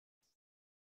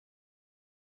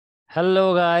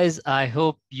Hello guys, I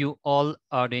hope you all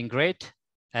are doing great.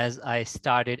 As I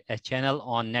started a channel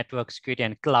on network security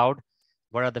and cloud,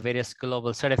 what are the various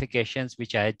global certifications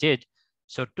which I did.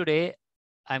 So today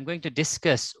I'm going to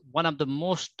discuss one of the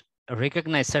most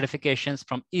recognized certifications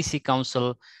from EC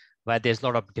Council, where there's a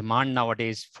lot of demand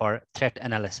nowadays for threat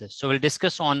analysis. So we'll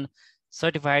discuss on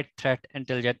certified threat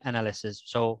intelligence analysis.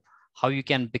 So how you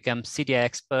can become CTIA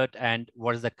expert and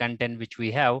what is the content which we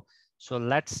have. So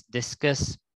let's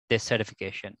discuss this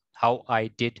certification, how I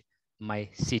did my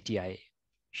CTIA.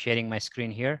 Sharing my screen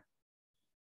here.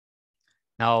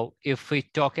 Now, if we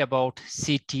talk about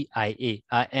CTIA,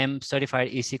 I am Certified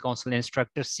EC Council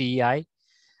Instructor, CEI,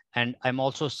 and I'm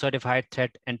also Certified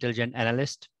Threat Intelligence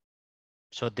Analyst.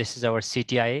 So this is our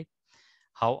CTIA,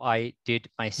 how I did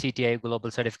my CTIA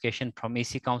Global Certification from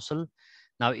EC Council.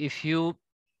 Now, if you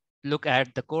look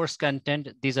at the course content,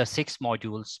 these are 6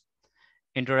 modules.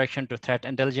 Introduction to Threat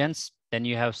Intelligence, then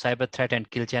you have Cyber Threat and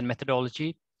Kill Chain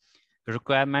Methodology,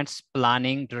 requirements,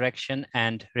 planning, direction,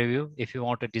 and review if you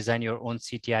want to design your own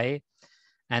CTIA.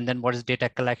 And then what is data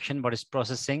collection, what is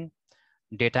processing,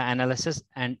 data analysis,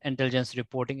 and intelligence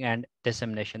reporting and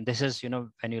dissemination. This is,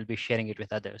 when you'll be sharing it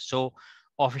with others. So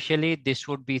officially, this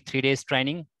would be 3 days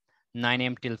training, 9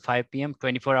 a.m. till 5 p.m.,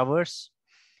 24 hours.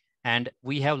 And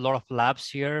we have a lot of labs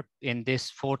here in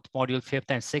this 4th module, 5th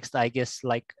and 6th, I guess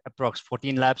like approx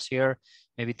 14 labs here,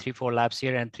 maybe 3-4 labs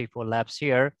here and 3-4 labs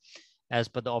here as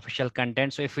per the official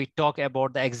content. So if we talk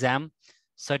about the exam,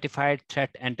 Certified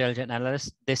Threat Intelligence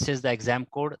Analyst, this is the exam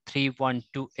code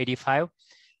 31285.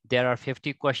 There are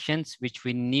 50 questions which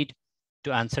we need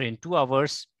to answer in 2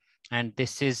 hours. And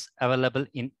this is available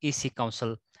in EC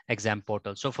Council exam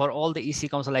portal. So for all the EC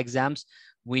Council exams,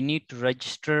 we need to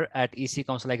register at EC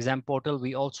Council exam portal.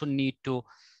 We also need to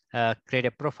create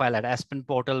a profile at Aspen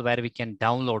portal where we can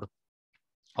download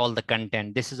all the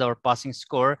content. This is our passing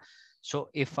score. So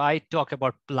if I talk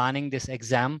about planning this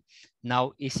exam,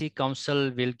 now EC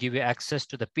Council will give you access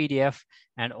to the PDF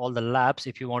and all the labs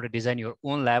if you want to design your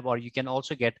own lab, or you can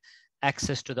also get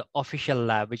access to the official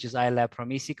lab, which is iLab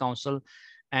from EC Council.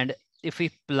 And if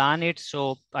we plan it,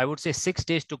 so I would say 6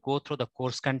 days to go through the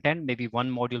course content, maybe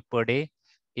 1 module per day.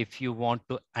 If you want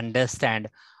to understand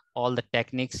all the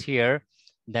techniques here,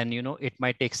 then it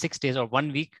might take 6 days or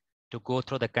 1 week to go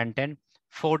through the content,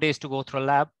 4 days to go through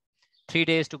lab, 3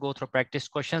 days to go through practice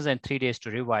questions, and 3 days to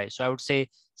revise. So I would say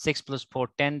 6 plus 4,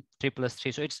 10, 3 plus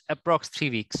 3. So it's approx 3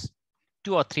 weeks,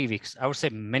 2 or 3 weeks. I would say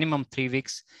minimum 3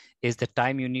 weeks is the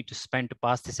time you need to spend to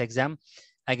pass this exam.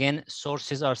 Again,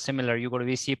 sources are similar. You go to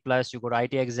VC Plus, you go to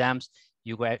IT exams,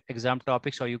 you go exam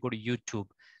topics, or you go to YouTube,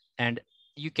 and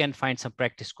you can find some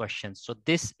practice questions. So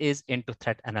this is into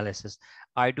threat analysis.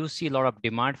 I do see a lot of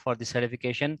demand for the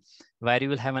certification where you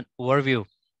will have an overview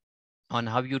on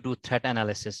how you do threat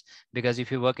analysis. Because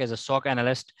if you work as a SOC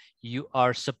analyst, you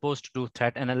are supposed to do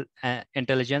threat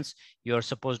intelligence. You're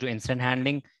supposed to do incident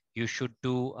handling. You should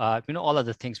do, all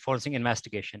other things, forensic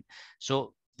investigation.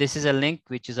 So this is a link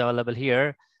which is available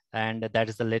here, and that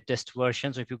is the latest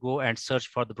version. So if you go and search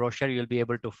for the brochure, you'll be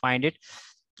able to find it.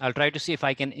 I'll try to see if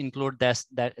I can include this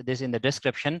in the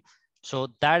description. So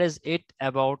that is it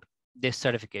about this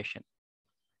certification.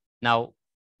 Now,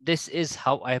 this is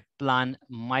how I plan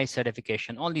my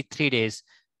certification. Only 3 days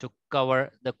to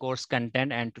cover the course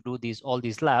content and to do all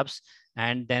these labs.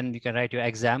 And then you can write your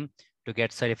exam to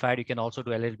get certified. You can also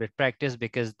do a little bit practice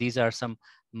because these are some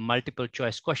multiple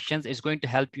choice questions. It's going to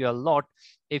help you a lot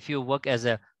if you work as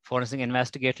a forensic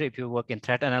investigator, if you work in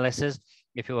threat analysis,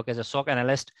 if you work as a SOC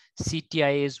analyst.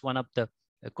 CTIA is one of the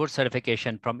good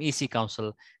certification from EC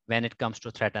Council when it comes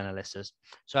to threat analysis.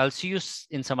 So I'll see you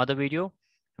in some other video.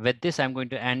 With this, I'm going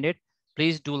to end it.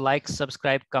 Please do like,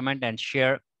 subscribe, comment, and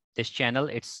share this channel.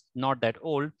 It's not that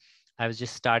old. I've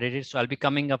just started it. So I'll be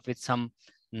coming up with some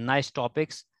nice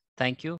topics. Thank you.